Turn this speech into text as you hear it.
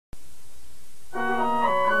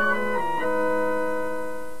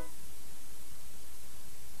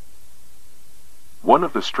One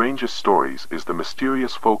of the strangest stories is the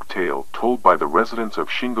mysterious folk tale told by the residents of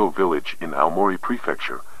Shingo village in Aomori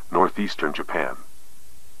Prefecture, northeastern Japan.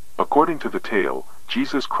 According to the tale,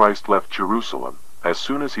 Jesus Christ left Jerusalem as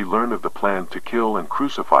soon as he learned of the plan to kill and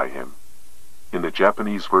crucify him. In the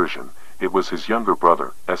Japanese version, it was his younger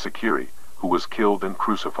brother, Esakiri, who was killed and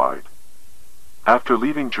crucified. After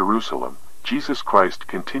leaving Jerusalem, Jesus Christ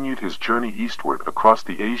continued his journey eastward across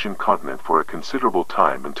the Asian continent for a considerable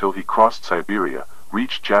time until he crossed Siberia,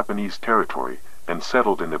 reached Japanese territory, and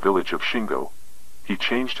settled in the village of Shingo. He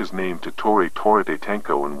changed his name to Tori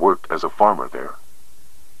Tenko and worked as a farmer there.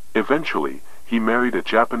 Eventually, he married a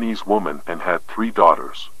Japanese woman and had 3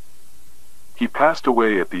 daughters. He passed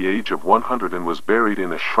away at the age of 100 and was buried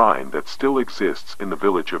in a shrine that still exists in the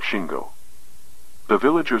village of Shingo. The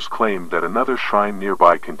villagers claim that another shrine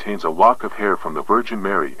nearby contains a lock of hair from the Virgin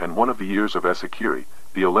Mary and one of the ears of Esakiri,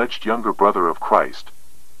 the alleged younger brother of Christ.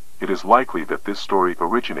 It is likely that this story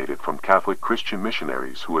originated from Catholic Christian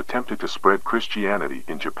missionaries who attempted to spread Christianity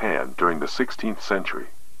in Japan during the 16th century.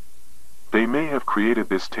 They may have created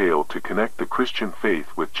this tale to connect the Christian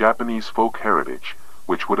faith with Japanese folk heritage,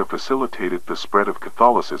 which would have facilitated the spread of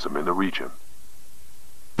Catholicism in the region.